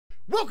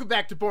Welcome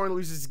back to Born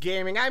Losers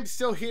Gaming. I'm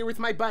still here with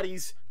my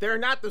buddies. They're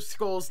not those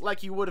skulls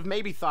like you would have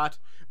maybe thought,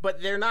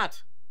 but they're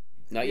not.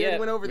 Not yet.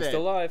 Went over We're there.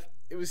 still alive.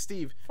 It was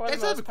Steve. For the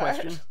Guys, I have a most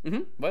part. question.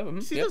 Mm-hmm.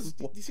 See Yep. those,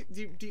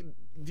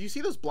 do you see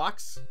those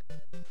blocks?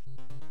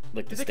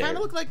 Like the Do they kind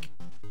of look like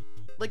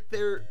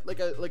they're like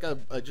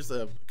a just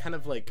a kind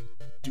of like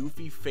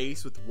doofy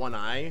face with one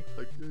eye,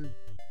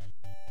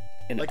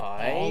 An like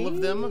eye? all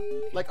of them.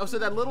 Like, oh, so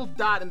that little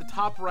dot in the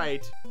top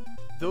right,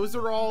 those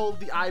are all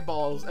the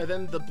eyeballs, and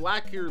then the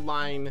blacker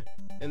line,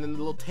 and then the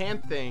little tan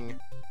thing,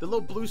 the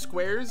little blue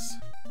squares.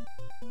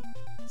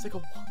 It's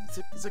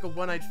like a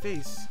one-eyed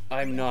face.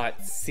 I'm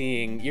not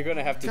seeing. You're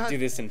gonna have to God. do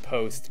this in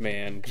post,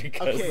 man.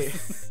 Because Okay.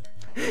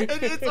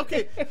 It's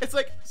okay. It's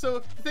like, so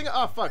the thing.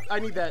 Oh fuck! I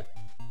need that.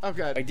 Oh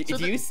god. So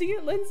do you see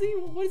it, Lindsay?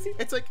 What is it?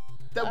 It's like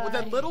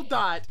that little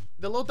dot,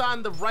 the little dot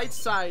on the right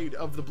side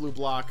of the blue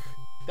block.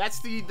 That's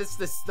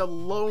the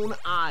lone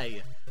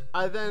eye.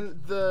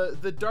 Then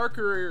the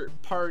darker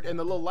part and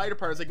the little lighter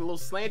part is like a little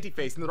slanty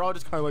face, and they're all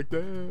just kind of like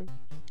that.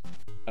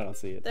 I don't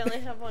see it. They only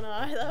have one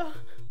eye, though.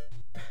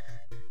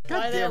 God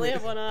Why they damn only it.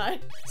 have one eye?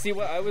 See,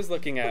 what I was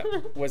looking at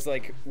was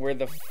like where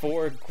the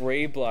 4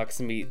 gray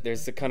blocks meet.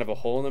 There's a kind of a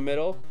hole in the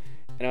middle,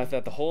 and I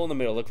thought the hole in the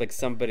middle looked like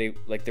somebody,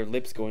 like their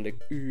lips going to.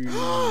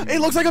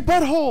 It looks like a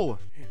butthole.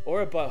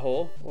 Or a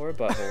butthole, or a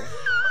butthole,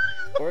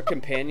 or a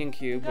companion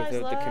cube You guys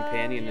without the love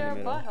companion in your the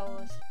middle.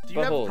 buttholes. Do you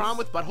have a Buttholes. problem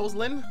with buttholes,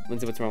 Lynn?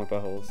 Lindsay, what's wrong with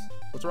buttholes?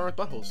 What's wrong with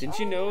buttholes? Didn't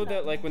you know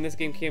that, like, when this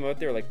game came out,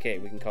 they were like, okay,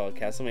 we can call it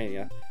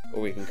Castlevania,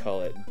 or we can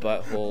call it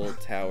Butthole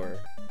Tower.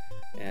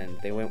 And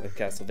they went with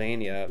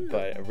Castlevania,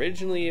 but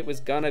originally it was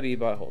gonna be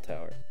Butthole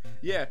Tower.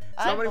 Yeah,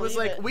 I somebody was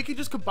believe like, it. we could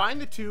just combine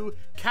the two,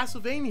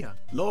 Castlevania,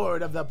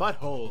 Lord of the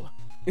Butthole.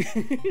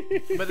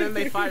 But then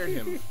they fired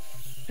him.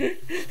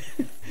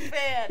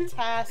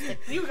 Fantastic.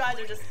 You guys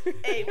are just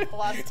A+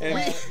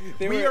 today.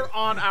 We are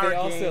on our They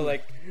also, game.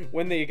 like,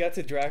 when they got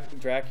to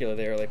Dracula,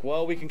 they were like,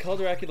 well, we can call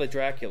Dracula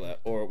Dracula,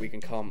 or we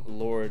can call him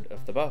Lord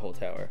of the Butthole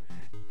Tower.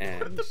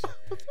 And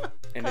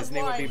his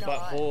name would be why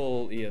not?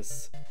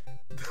 Buttholiest.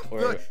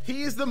 Or Look,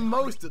 he is the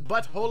most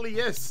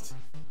buttholiest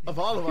of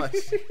all of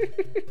us.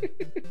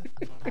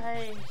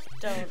 I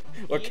don't.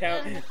 or even-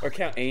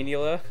 Count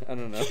Anula. I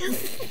don't know.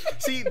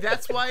 See,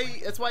 that's why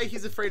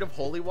he's afraid of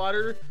holy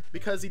water,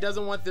 because he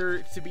doesn't want there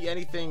to be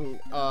anything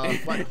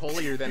but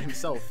holier than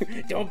himself.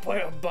 Don't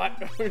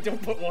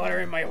put water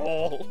in my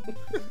hole.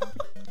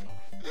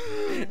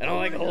 I don't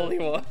like holy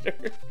water.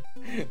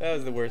 That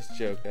was the worst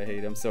joke. I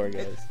hate. I'm sorry,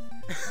 guys.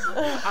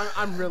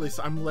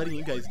 I'm letting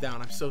you guys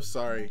down. I'm so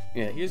sorry.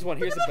 Yeah, here's one.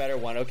 Here's a better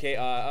one. Okay,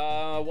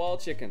 wall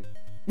chicken.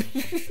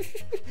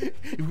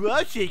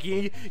 Well,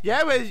 chicken,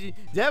 that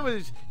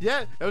was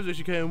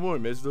actually kind of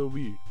warm. That's a little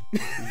weird.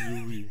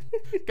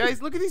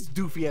 Guys, look at these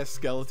doofy ass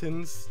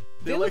skeletons.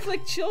 They look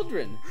like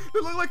children. They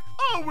look like,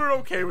 oh, we're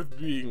okay with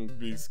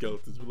being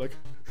skeletons. We're like,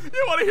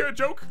 you want to hear a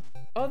joke?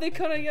 Oh, they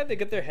kind of, yeah, they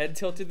got their head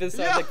tilted to the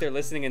side Yeah. like they're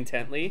listening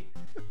intently.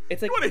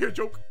 It's like, You want to hear a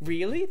joke?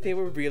 really? They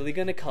were really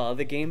gonna call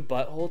the game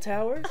Butthole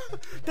Tower?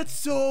 That's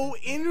so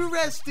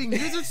interesting. You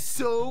guys are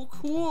so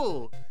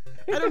cool.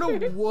 I don't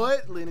know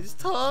what Lynn is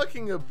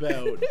talking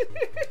about.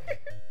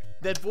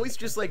 That voice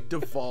just like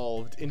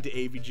devolved into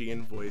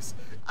AVGN voice.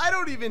 I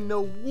don't even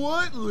know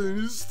what Lynn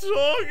is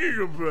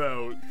talking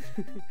about.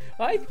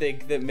 I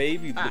think that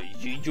maybe Ah.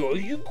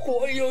 you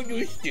quite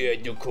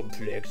understand the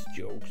complex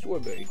jokes we're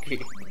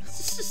making.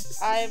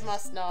 I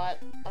must not.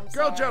 I'm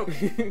Girl sorry.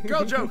 joke.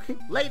 Girl joke.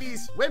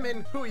 Ladies,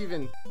 women, who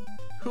even?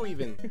 Who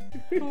even?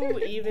 Who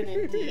even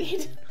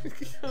indeed?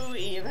 Who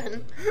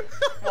even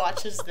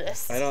watches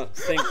this? I don't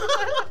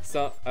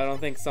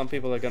think some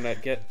people are gonna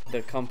get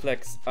the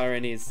complex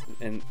ironies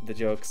in the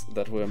jokes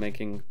that we're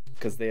making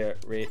because they are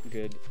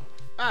good.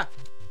 Ah,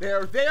 they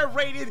are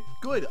rated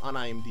good on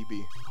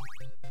IMDb.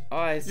 Oh,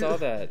 I saw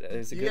that. It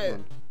was a good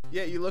one.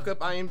 Yeah, you look up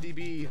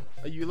IMDb.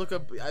 You look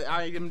up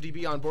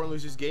IMDb on Born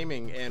Losers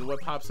Gaming, and what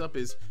pops up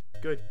is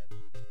good.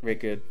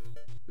 Rate good.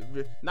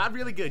 Not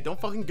really good. Don't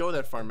fucking go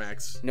that far,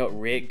 Max. No,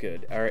 rate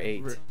good.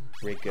 R8.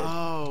 Rate good.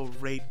 Oh,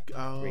 rate.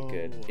 Oh. Rate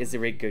good. It's a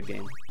rate good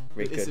game.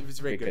 Rate good. It's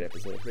rate good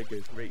episode. Rate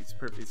good. Rate. It's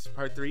perfect. It's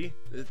part 3.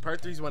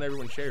 Part 3 is one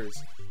everyone shares.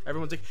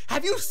 Everyone's like,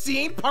 have you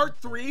seen part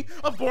 3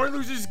 of Born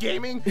Losers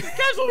Gaming?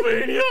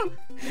 Castlevania.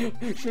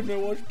 Shouldn't I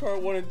watch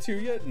part 1 and 2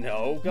 yet?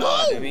 No,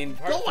 God. No! I mean,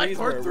 part Don't 3 like is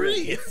part where it really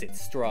 3. hits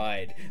its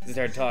stride. They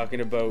start talking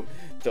about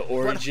the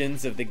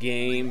origins of the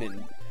game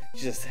and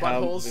just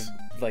how, Buttholes.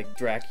 like,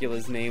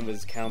 Dracula's name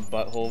was Count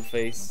Butthole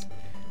Face.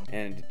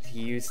 And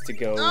he used to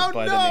go Oh,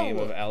 by no! the name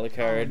of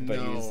Alucard, Oh, but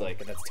he was no.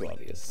 like, that's too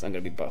obvious. I'm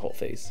gonna be Butthole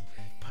Face.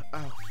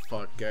 Oh,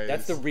 fuck, guys.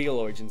 That's the real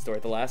origin story.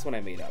 The last one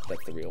I made up,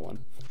 that's the real one.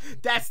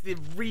 That's the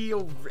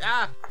real.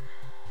 Ah.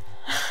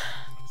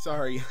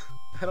 Sorry.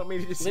 I don't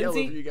mean to just yell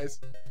Lindsay? over you guys.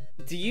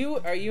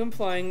 Are you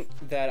implying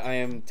that I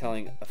am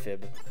telling a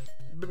fib?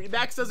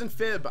 Max doesn't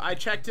fib. I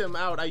checked him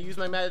out. I used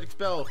my magic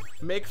spell.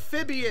 Make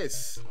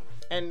Fibius.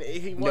 And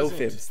he No wasn't.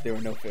 fibs. There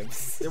were no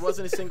fibs. There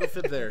wasn't a single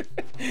fib there.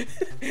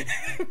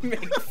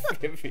 Make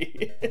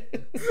fibbies.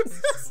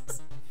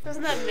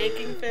 Isn't that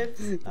making fibs?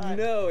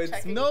 No, it's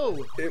checking.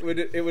 No. It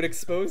would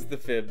expose the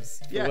fibs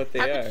for Yeah. what they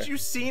are. Haven't you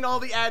seen all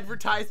the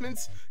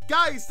advertisements?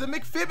 Guys, the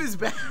McFib is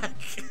back.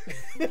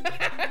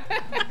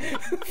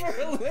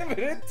 For a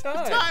limited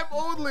time. Time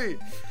only.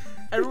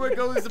 Everyone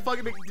goes to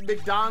fucking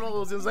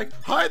McDonald's and is like,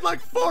 I'd like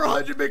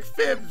 400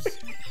 McFibs.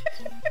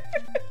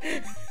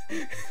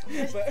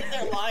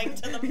 They're lying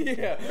to them.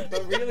 Yeah,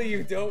 but really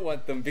you don't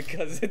want them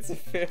because it's a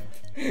fib.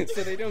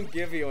 So they don't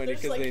give you any They're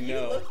just because like, they you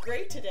know. look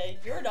great today.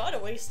 You're not a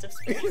waste of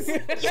space.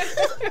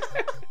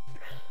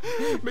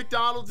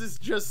 McDonald's is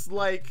just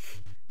like,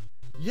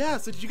 yeah,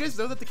 so did you guys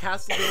know that the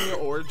Castlevania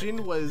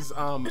origin was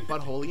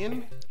butt-hollier?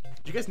 Did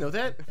you guys know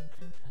that?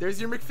 There's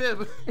your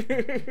McFib.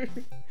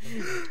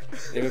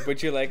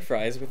 Would you like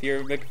fries with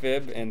your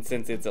McFib? And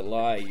since it's a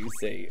lie, you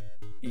say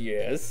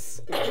yes.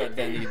 But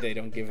then they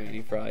don't give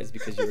any fries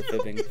because you were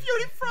fibbing. If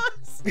you eat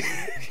fries.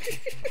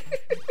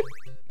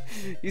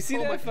 You see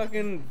Oh that my-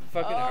 fucking Oh,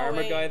 armor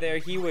wait. guy there?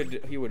 He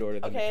would order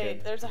the Okay,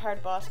 McFib. there's a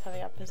hard boss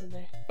coming up, isn't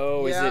there?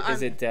 Oh, Yeah,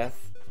 is it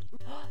death?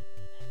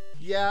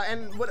 Yeah,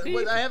 and what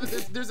I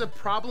have, there's a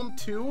problem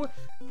too.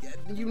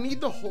 You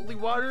need the holy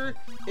water.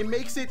 It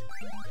makes it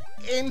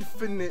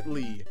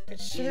infinitely It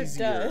sure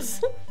easier.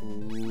 does.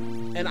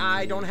 And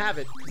I don't have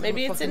it. 'cause I'm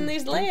Maybe a it's in fucking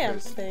these lamp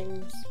doofus.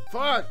 things.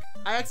 Fuck!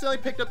 I accidentally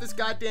picked up this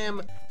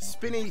goddamn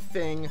spinny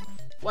thing.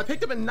 Well, I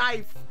picked up a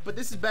knife, but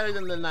this is better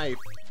than the knife,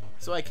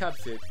 so I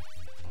kept it.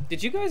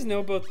 Did you guys know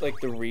about like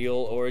the real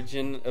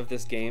origin of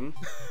this game?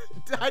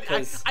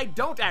 I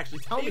don't actually.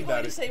 Tell Are me you about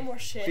going to it. say more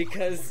shit?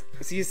 Because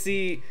so you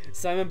see,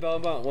 Simon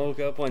Belmont woke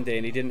up one day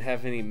and he didn't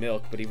have any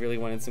milk, but he really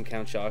wanted some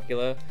Count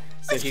Chocula.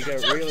 So he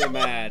got really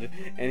mad,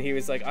 and he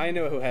was like, "I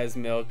know who has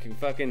milk,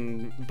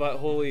 fucking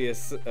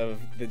butt-holliest of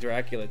the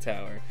Dracula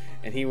tower."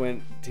 And he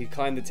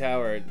climbed the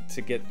tower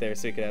to get there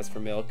so he could ask for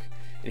milk,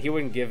 and he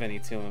wouldn't give any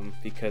to him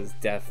because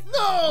death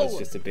No! was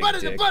just a big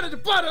butter, dick. butter,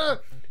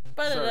 butter!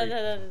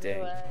 Sorry.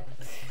 Dang.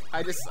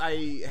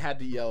 I had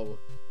to yell.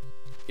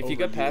 If you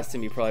over got past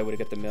him, you probably would have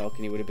got the milk,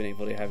 and you would have been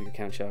able to have your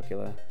Count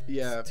Chocula.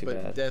 Yeah, It's too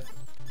but bad.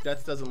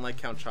 Death doesn't like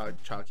Count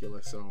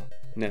Chocula, so.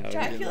 No,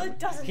 Dracula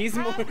doesn't he's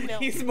have more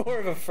milk. he's more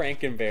of a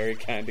Frankenberry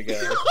kind of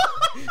guy.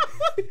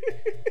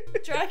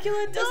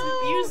 Dracula doesn't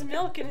No! use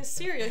milk in his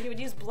cereal. He would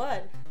use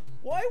blood.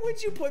 Why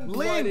would you put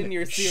blood Lynn, in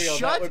your cereal?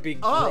 shut That would be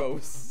up.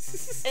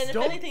 gross. And if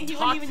Don't anything, he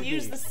talk wouldn't even to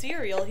use me. the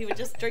cereal. He would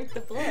just drink the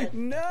blood.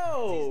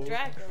 No. He's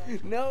Dracula.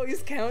 No,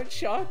 he's Count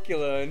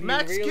Chocula. And he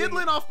Max, really... get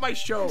Lynn off my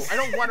show. I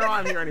don't want her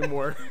on here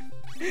anymore.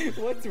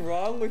 What's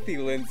wrong with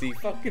you, Lindsay?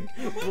 Fucking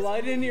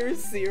blood in your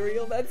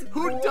cereal? That's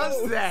Who does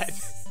gross. that?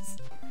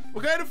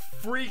 What kind of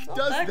freak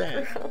does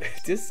that? Gross.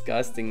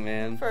 Disgusting,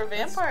 man. For a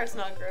vampire, it's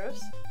not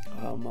gross.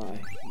 Oh my.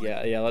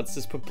 Yeah, let's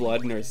just put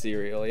blood in our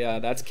cereal. Yeah,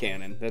 that's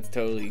canon. That's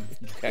totally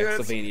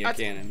Castlevania that's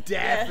canon.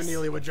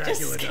 Definitely what Dracula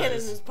Just skin in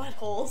does. his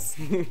buttholes.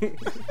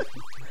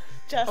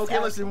 Just Okay,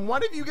 out. listen,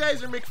 one of you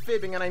guys are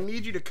McFibbing, and I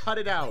need you to cut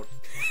it out.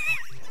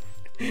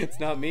 It's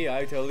not me.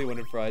 I totally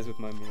wanted fries with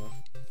my meal.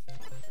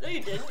 No,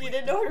 you didn't. You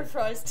didn't order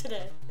fries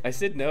today. I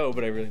said no,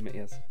 but I really meant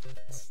yes.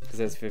 Because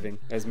I was fibbing.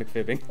 I was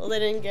McFibbing. Well, they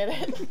didn't get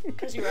it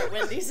because you were at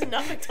Wendy's and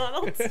not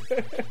McDonald's.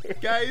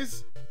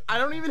 Guys, I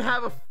don't even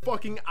have a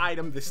fucking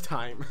item this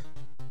time.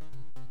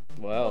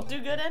 Well, Do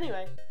good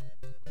anyway.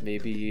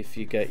 maybe if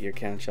you get your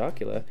Count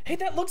Chocula. Hey,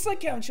 that looks like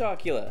Count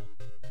Chocula.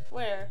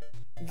 Where?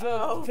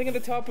 The thing at the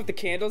top with the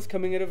candles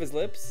coming out of his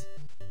lips.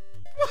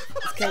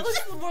 That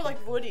looks more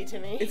like Woody to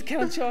me. It's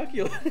Count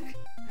Chocula.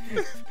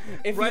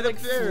 If Right you like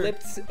up there.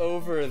 flipped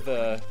over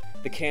the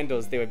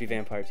candles, they would be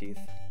vampire teeth.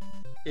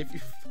 If you...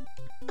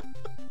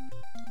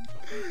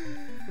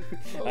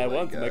 Oh I my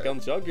want my God.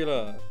 Count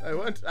Chocula.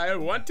 I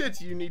want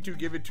it. You need to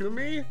give it to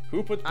me.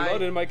 Who put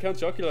blood in my Count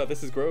Chocula?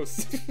 This is gross.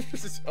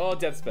 This is... Oh,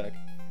 Death's back.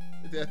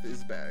 Death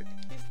is back.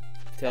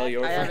 Tell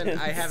your I friends.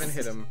 haven't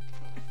hit him.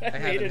 I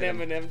made an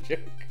haven't hit Eminem joke.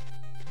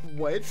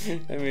 What?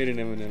 I made an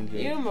Eminem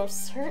joke. You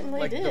most certainly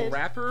Like did. the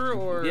rapper,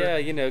 or... Yeah,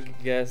 you know,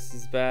 Guess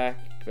is back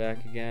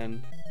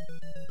again.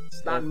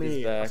 It's not Death me.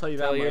 is back. I'll tell you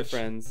that Tell much. your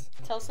friends.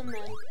 Tell some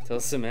men. Tell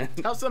some men.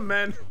 Tell some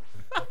men.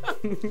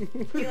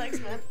 He likes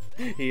men.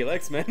 He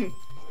likes men.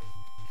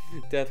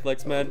 Death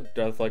likes men.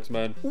 Death likes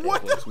men.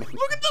 What? Death The? likes men.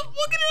 Look at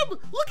him!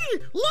 Look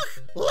at him!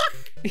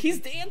 Look! He's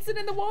dancing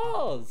in the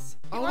walls.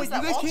 Oh wants wait,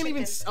 you that guys wall can't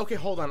even. chicken. Okay,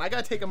 hold on. I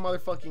gotta take a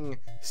motherfucking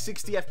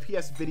 60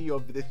 FPS video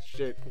of this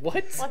shit.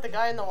 What? What, the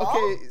guy in the wall?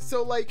 Okay,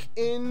 so like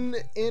in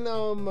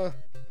the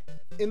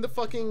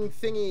fucking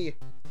thingy,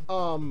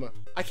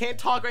 I can't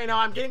talk right now.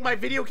 I'm getting my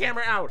video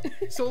camera out.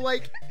 So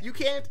like you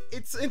can't.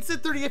 It's at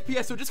 30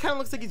 FPS, so it just kind of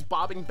looks like he's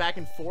bobbing back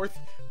and forth.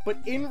 But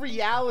in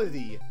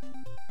reality,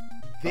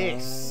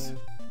 this.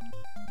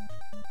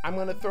 I'm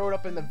gonna throw it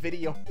up in the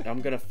video.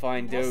 I'm gonna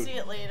find We'll out. see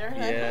it later.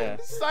 Yeah.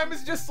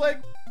 Simon's just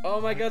like,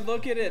 Oh my god,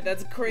 look at it.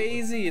 That's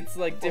crazy. It's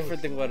like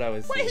different than what I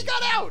was wait, seeing. he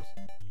got out.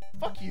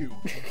 Fuck you.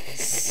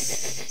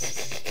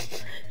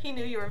 He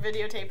knew you were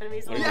videotaping him.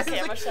 He's a Yeah, little it's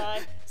camera like-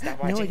 shy. Stop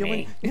No, I watching don't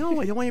me. want.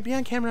 No, I don't want to be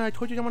on camera. I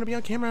told you I don't want to be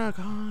on camera.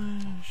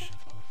 Gosh.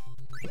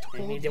 I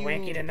need to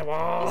whack it in the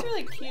wall. He's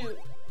really cute.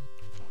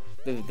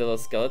 The little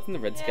skeleton, the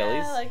red Yeah,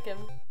 skellies. I like him.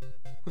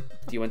 Do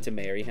you want to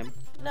marry him?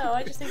 No,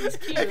 I just think he's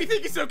cute. If you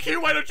think he's so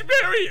cute, why don't you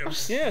marry him?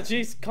 Yeah,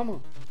 jeez, come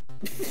on.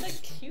 He's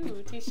like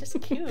cute. He's just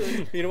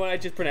cute. You know what? I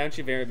just pronounced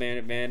you very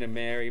man and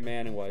marry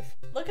man and wife.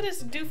 Look at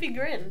his doofy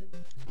grin.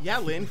 Yeah,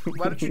 Lynn,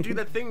 why don't you do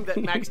that thing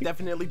that Max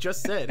definitely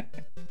just said?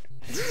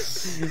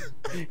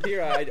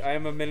 Here, I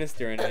am a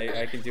minister and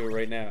I can do it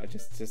right now.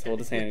 Just hold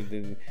his hand.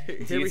 And,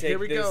 do you take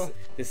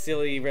this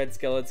silly red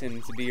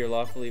skeleton to be your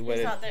lawfully He's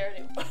wedded? not there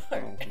anymore.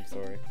 Oh, I'm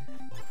sorry.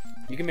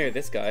 You can marry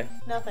this guy.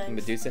 No thanks.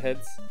 Medusa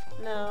heads.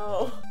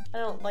 No, I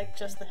don't like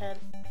just the head.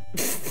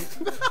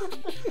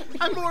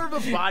 I'm more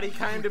of a body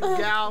kind of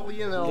gal,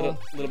 you know.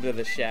 Little bit of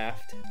the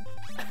shaft.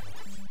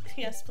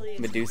 Yes, please.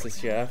 Medusa's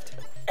shaft.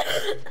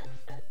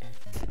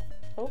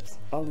 Oops.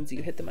 Oh, Lindsay,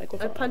 you hit the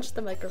microphone. I punched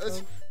the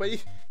microphone.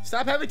 Wait,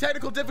 stop having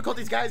technical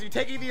difficulties, guys. You're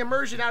taking the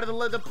immersion out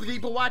of the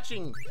people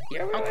watching.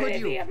 You're How could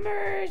you? the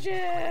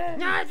immersion.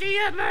 Not the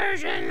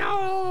immersion,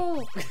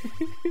 no.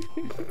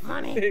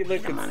 Money. Hey,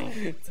 look, money.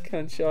 it's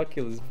Count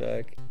Chocula's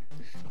back.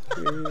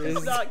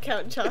 It's not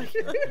Count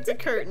Chocula. It's a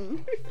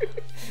curtain.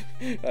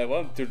 I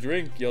want to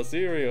drink your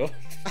cereal.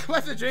 I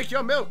want to drink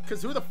your milk,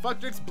 because who the fuck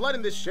drinks blood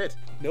in this shit?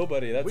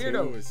 Nobody, that's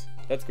Weirdos.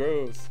 That's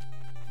gross.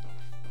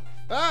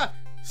 Ah,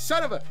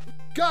 son of a...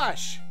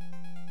 Gosh.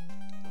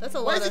 That's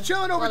a Why lot is he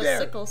chilling over there?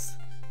 of sickles.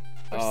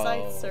 Or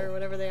scythes, or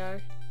whatever they are.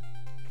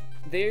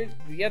 They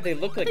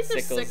look like I think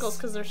they're sickles. sickles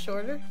because they're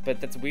shorter. But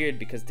that's weird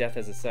because Death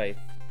has a scythe.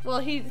 Well,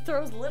 he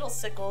throws little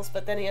sickles,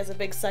 but then he has a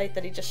big scythe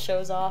that he just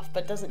shows off,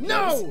 but doesn't use.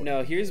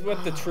 No, here's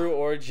what the true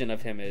origin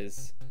of him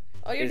is.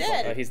 Oh, you're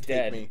dead. He's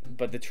dead. me.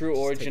 But the true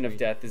origin of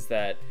Death is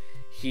that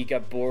he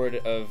got bored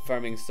of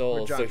farming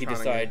souls, so he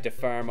decided to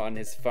farm on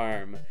his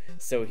farm.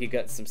 So he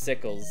got some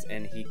sickles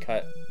and he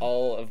cut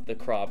all of the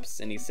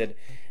crops and he said,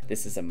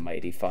 "This is a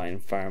mighty fine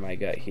farm I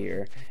got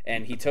here."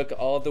 And he took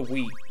all the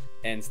wheat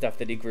and stuff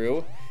that he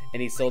grew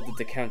and he sold it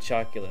to Count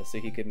Chocula so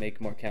he could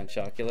make more Count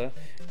Chocula.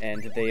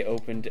 And they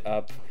opened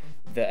up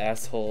the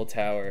asshole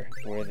tower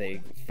where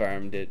they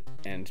farmed it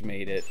and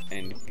made it,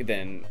 and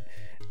then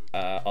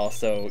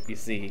also, you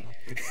see,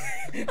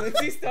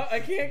 Lindsay, stop! I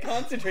can't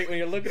concentrate when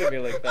you're looking at me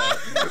like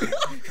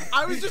that.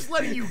 I was just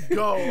letting you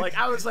go. Like,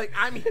 I was like,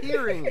 I'm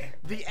hearing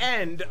the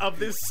end of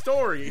this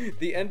story.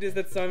 The end is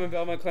that Simon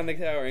Belmont climbed the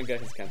tower and got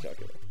his Count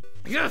Chocula.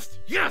 Yes,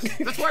 yes,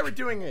 that's why we're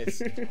doing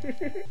this.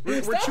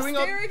 We're Stop chewing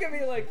up. staring at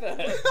me like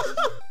that.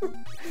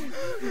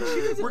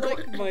 She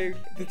doesn't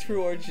like the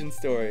true origin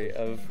story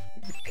of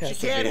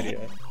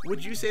Castlevania.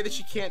 Would you say that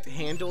she can't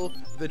handle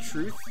the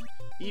truth,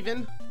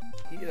 even?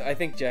 I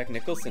think Jack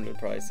Nicholson would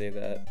probably say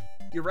that.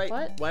 You're right.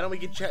 What? Why don't we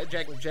get Jack?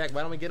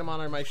 Why don't we get him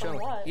on my show?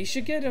 For what? You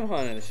should get him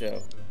on the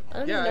show. I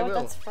don't Yeah, even know I what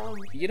will. that's from.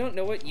 You don't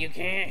know what you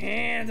can't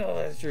handle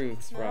the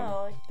truths from.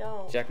 No, I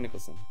don't. Jack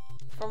Nicholson.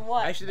 From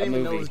what? I actually didn't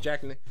even know it movie. was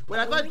Jack. Wait,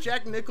 I thought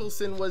Jack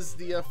Nicholson was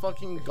the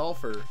fucking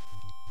golfer.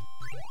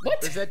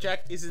 What? Is that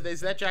Jack? Is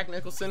that Jack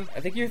Nicholson? I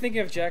think you're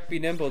thinking of Jack Be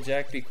Nimble,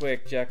 Jack Be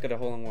Quick, Jack got a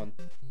hole in one.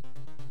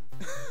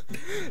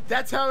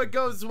 That's how it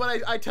goes.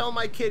 What I tell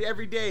my kid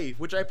every day,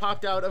 which I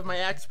popped out of my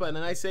axe button,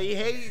 and I say,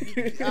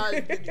 "Hey,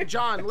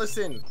 John,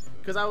 listen,"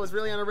 because I was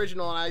really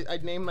unoriginal, and I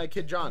named my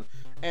kid John.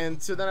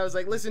 And so then I was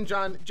like, "Listen,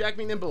 John, Jack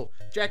be nimble,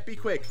 Jack be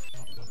quick.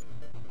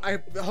 I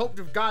hope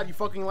to God you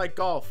fucking like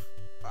golf,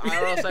 or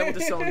else I will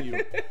disown you."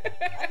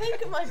 I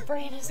think my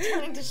brain is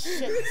turning to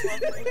shit.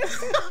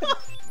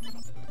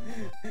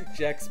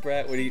 Jack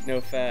Sprat would eat no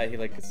fat. He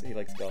likes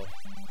golf.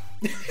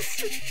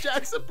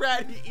 Jack's a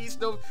brat. He eats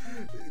no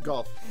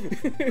golf.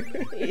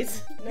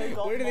 Please, no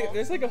golf ball.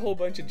 There's like a whole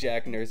bunch of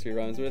Jack nursery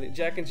rhymes where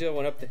Jack and Jill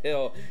went up the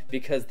hill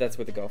because that's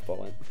where the golf ball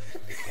went.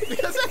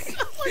 Because that's,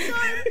 oh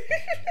my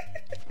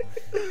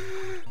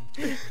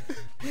God.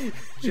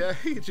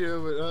 Jack and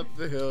Jill went up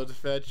the hill to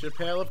fetch a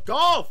pail of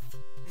golf.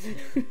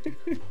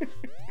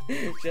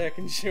 Jack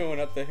and Jill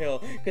went up the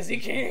hill because he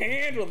can't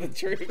handle the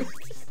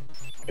truth.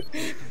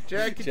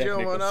 Jack and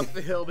Jill went up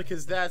the hill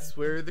because that's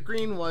where the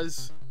green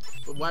was.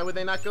 But why would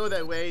they not go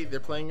that way? They're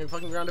playing a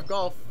fucking round of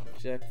golf.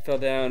 Jack fell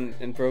down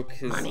and broke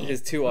his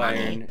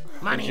 2-iron,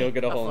 and Jill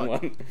got a hole in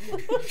one.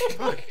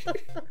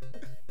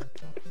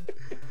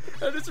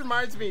 That just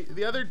reminds me,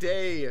 the other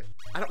day,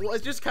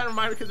 it just kind of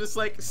reminded me because it's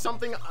like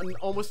something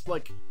almost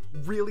like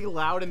really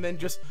loud and then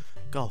just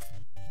golf.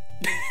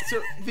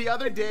 So the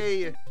other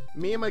day,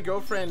 me and my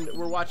girlfriend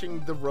were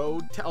watching The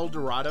Road to El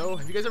Dorado.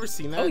 Have you guys ever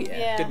seen that? Oh yeah,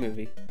 Yeah. good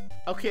movie.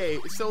 Okay,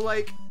 so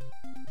like,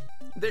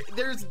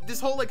 there's this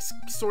whole like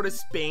sort of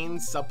Spain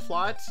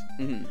subplot,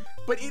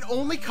 but it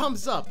only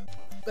comes up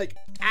like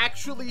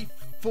actually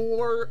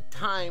 4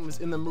 times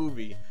in the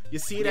movie. You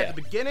see it at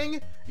the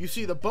beginning, you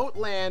see the boat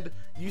land,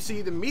 you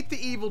see the meet the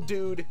evil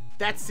dude,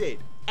 that's it.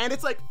 And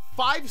it's like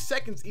 5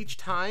 seconds each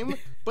time,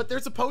 but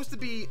there's supposed to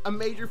be a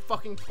major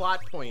fucking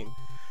plot point.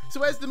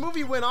 So as the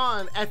movie went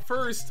on, at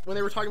first, when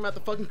they were talking about the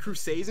fucking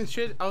Crusades and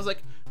shit, I was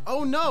like,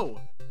 oh no,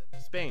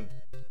 Spain.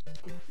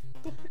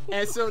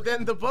 And so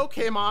then the boat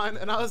came on,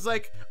 and I was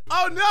like,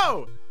 oh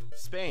no,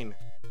 Spain.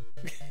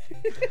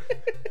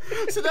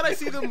 So then I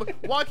see them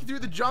walking through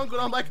the jungle,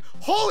 and I'm like,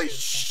 holy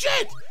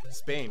shit,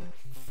 Spain.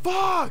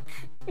 Fuck.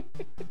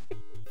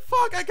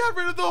 Fuck, I got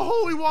rid of the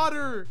holy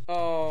water!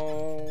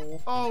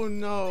 Oh. Oh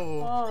no.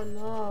 Oh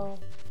no.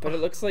 But it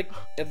looks like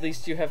at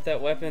least you have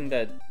that weapon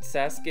that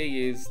Sasuke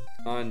used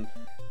on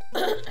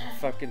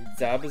fucking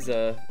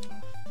Zabuza.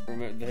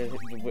 Remember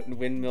the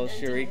windmill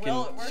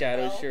shuriken,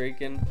 shadow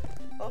shuriken.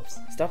 Oops.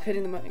 Stop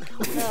hitting the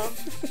mic. No.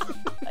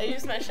 I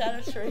used my shadow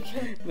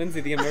shuriken.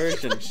 Lindsay, the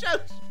immersion.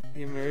 Shadow-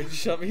 The immersion.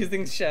 Stop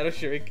using shadow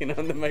shuriken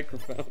on the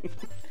microphone.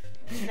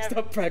 Never.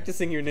 Stop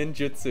practicing your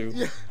ninjutsu.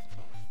 Yeah.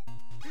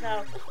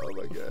 No. Oh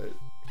my god.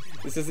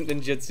 This isn't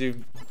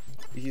ninjutsu.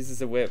 He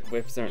uses a whip.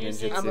 Whips aren't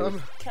Using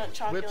ninjutsu. Count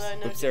Chocula Whips-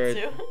 no whips are-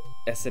 jutsu.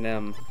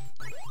 S&M.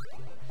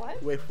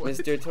 What? Wait, what?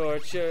 Mr.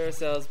 Torture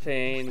sells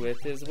pain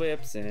with his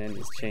whips and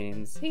his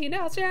chains. He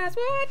knows just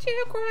what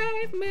you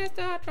crave,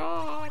 Mr.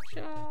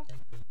 Torture.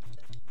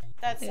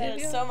 That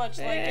sounded so much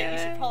like it. You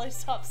should probably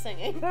stop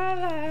singing.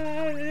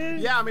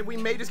 Yeah, I mean, we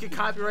may just get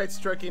copyright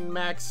stricken,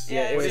 Max.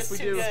 Yeah, it it's was just we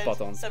too do. good.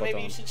 Spot on, So spot maybe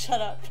on. you should shut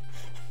up.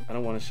 I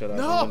don't want to shut up.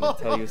 No! I'm going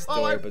to tell you a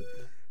story, but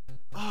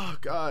Oh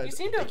god. You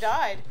seem to have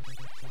died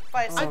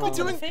by a I've skull been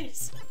to the doing-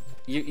 face.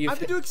 you've I've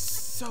been hit, doing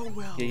so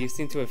well. yeah, you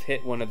seem to have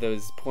hit one of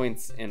those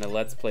points in a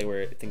Let's Play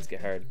where things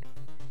get hard.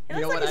 It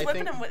You know looks like what he's I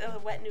whipping think? him with a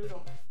wet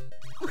noodle.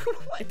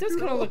 It does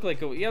kind of look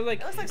like a, yeah,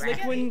 like It looks like like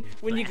spaghetti.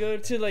 when you go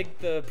to like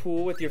the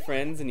pool with your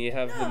friends and you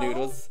have the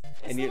noodles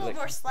It's and a you're little like,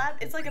 more slab.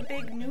 It's like a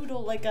big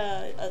noodle, like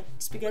a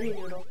spaghetti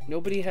noodle.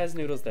 nobody has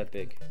noodles that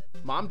big.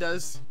 Mom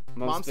does.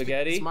 Mom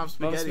spaghetti. It's Mom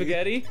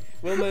spaghetti.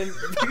 Woman.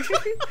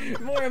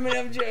 More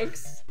Eminem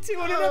jokes.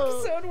 200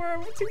 Oh. episode where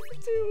I'm 2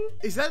 for 2.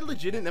 Is that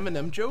legit an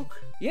Eminem joke?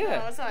 No,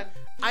 Yeah. it's not.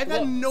 I've Well,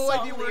 had no Song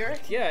idea where.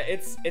 lyric. Yeah,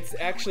 it's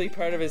actually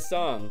part of his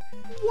song.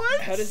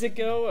 What? How does it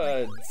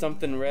go?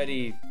 Something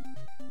ready.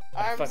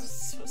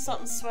 Arms,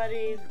 something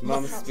sweaty.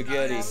 Mom's something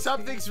spaghetti. not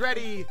Something's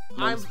ready.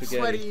 Mom I'm spaghetti.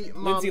 sweaty.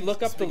 Mom Lindsay,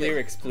 look up spaghetti. the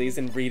lyrics, please,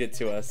 and read it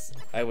to us.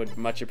 I would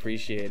much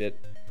appreciate it.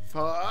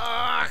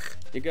 Fuck.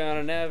 You're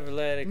gonna never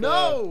let it go.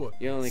 No!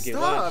 You only get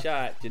one Stop!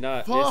 shot. Do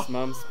not Fuck. miss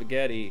Mom's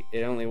spaghetti.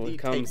 It only You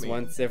comes take me.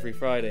 once every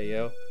Friday,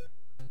 yo.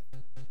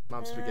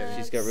 Mom spaghetti.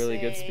 She's got really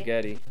good Let's see.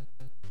 spaghetti.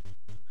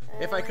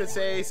 If I could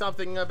say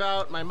something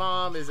about my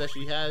mom is that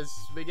she has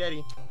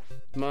spaghetti.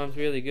 Mom's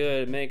really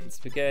good at making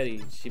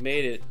spaghetti. She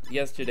made it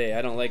yesterday.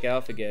 I don't like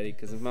alphagetti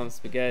because of Mom's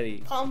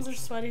spaghetti. Palms are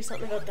sweaty.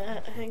 Something about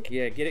that. I think.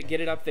 Yeah,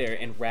 get it up there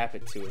and rap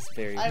it to us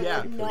very I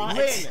Yeah, would not.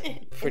 Lynn.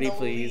 in Pretty the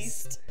please.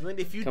 least. Lynn,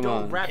 if you Come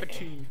don't on. rap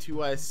it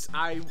to us,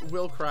 I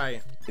will cry.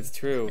 It's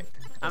true.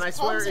 And I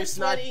swear Palms are it's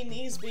not. sweaty,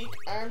 knees weak,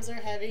 arms are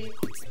heavy.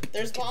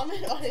 There's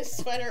vomit on his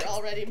sweater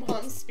already.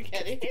 Mom's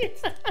spaghetti.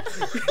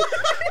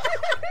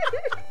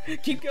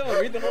 Keep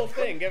going. Read the whole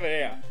thing. Give it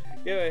here.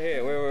 Give it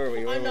here. Where were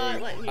we? Where I'm were not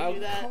we? letting you do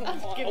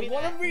that. Give me I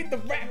want that. to read the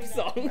rap Give me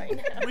that song.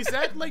 right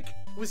now.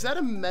 Was that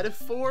a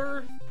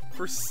metaphor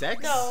for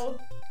sex? No,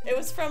 it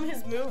was from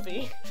his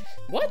movie.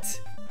 What?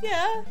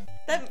 Yeah,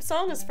 that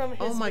song is from his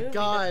Oh my movie.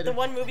 God. The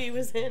one movie he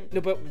was in.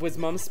 No, but was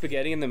Mom's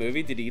spaghetti in the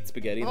movie? Did he eat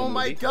spaghetti in the Oh movie?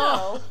 my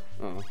god.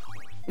 No, Oh.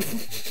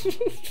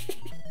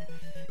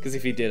 Because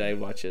if he did, I'd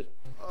watch it.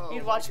 Oh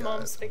you'd my watch God.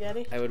 Mom's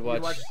Spaghetti. I would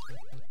watch.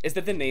 Is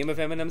that the name of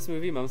Eminem's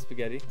movie, Mom's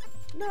Spaghetti?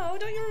 No,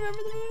 don't you remember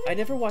the movie? I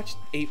never watched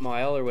 8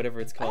 Mile or whatever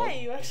it's called.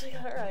 Hey, you actually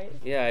got it right.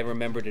 Yeah, I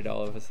remembered it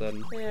all of a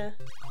sudden. Yeah,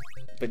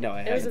 But no,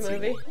 I it was haven't a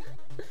seen movie.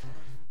 it.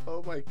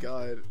 Oh my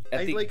god.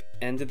 At I the like.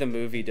 end of the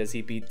movie, does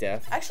he beat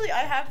death? Actually, I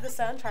have the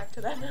soundtrack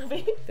to that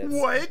movie. That's,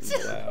 What?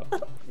 Wow.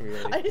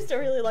 Really? I used to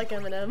really like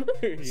Eminem.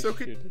 You So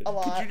should. A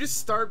lot. Could you just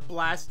start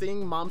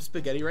blasting Mom's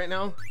spaghetti right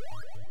now?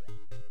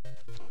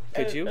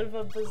 Could you? Out of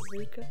a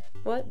bazooka.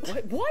 What?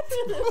 What? What?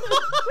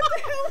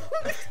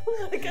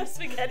 Like a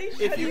spaghetti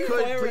If shot? you You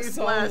could, fire a please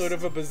song blast. out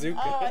of a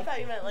bazooka. Oh, I thought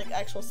you meant like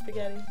actual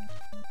spaghetti.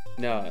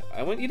 No,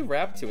 I want you to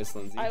rap to us,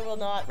 Lindsay. I will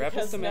not Rap us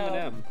because some no,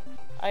 Eminem.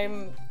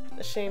 I'm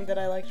ashamed that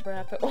I liked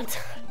rap at one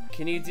time.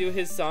 Can you do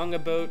his song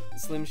about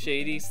Slim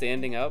Shady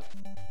standing up?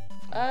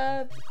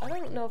 I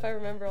don't know if I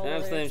remember all the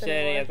I'm Slim lyrics Shady,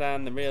 anymore. I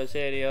found the real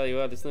Shady. All you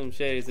other Slim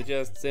Shadys are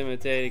just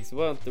imitating. So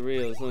want the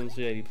real Slim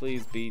Shady?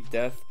 Please beat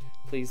death.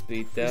 Please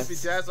beat death.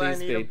 beat death, I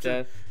need him beat to-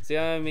 death. See,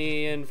 I'm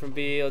Ian from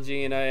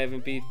BLG and I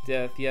haven't beat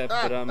death yet,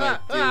 but I might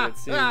do it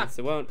soon.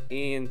 So won't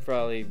Ian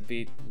probably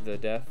beat the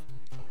death?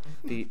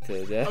 Beat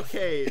to death.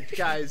 Okay,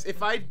 guys,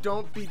 if I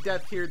don't beat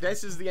death here,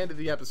 this is the end of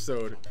the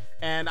episode.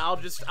 And I'll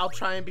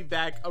try and be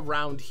back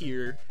around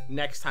here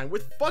next time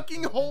with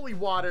fucking holy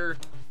water.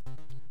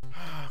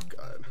 Oh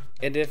god.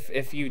 And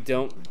if you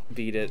don't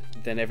beat it,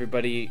 then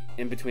everybody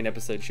in between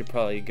episodes should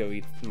probably go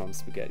eat Mom's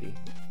spaghetti.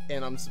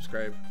 And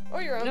unsubscribe.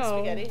 Or your own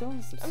spaghetti.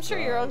 Don't I'm sure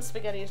your own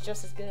subscribe. spaghetti is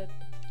just as good.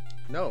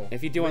 No.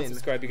 If you do Win.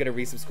 unsubscribe, you gotta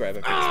resubscribe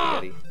after the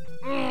spaghetti.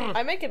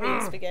 I make it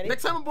mean spaghetti.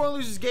 Next time on Born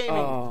Losers Gaming,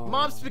 Oh.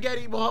 Mom's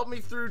spaghetti will help me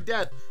through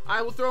death.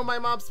 I will throw my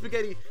mom's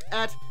spaghetti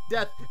at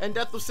death, and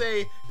death will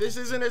say, "This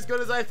isn't as good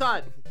as I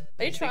thought."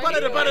 Are you trying Butter,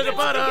 to butter,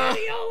 butter.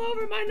 Spaghetti all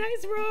over my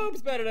nice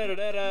robes.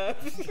 Ba-da-da-da-da-da.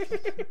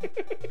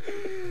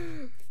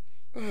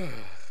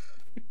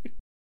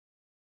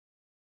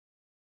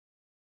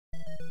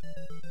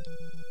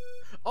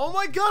 Oh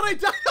my god, I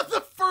died on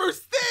the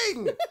first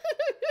thing!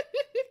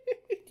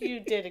 You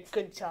did a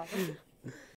good job.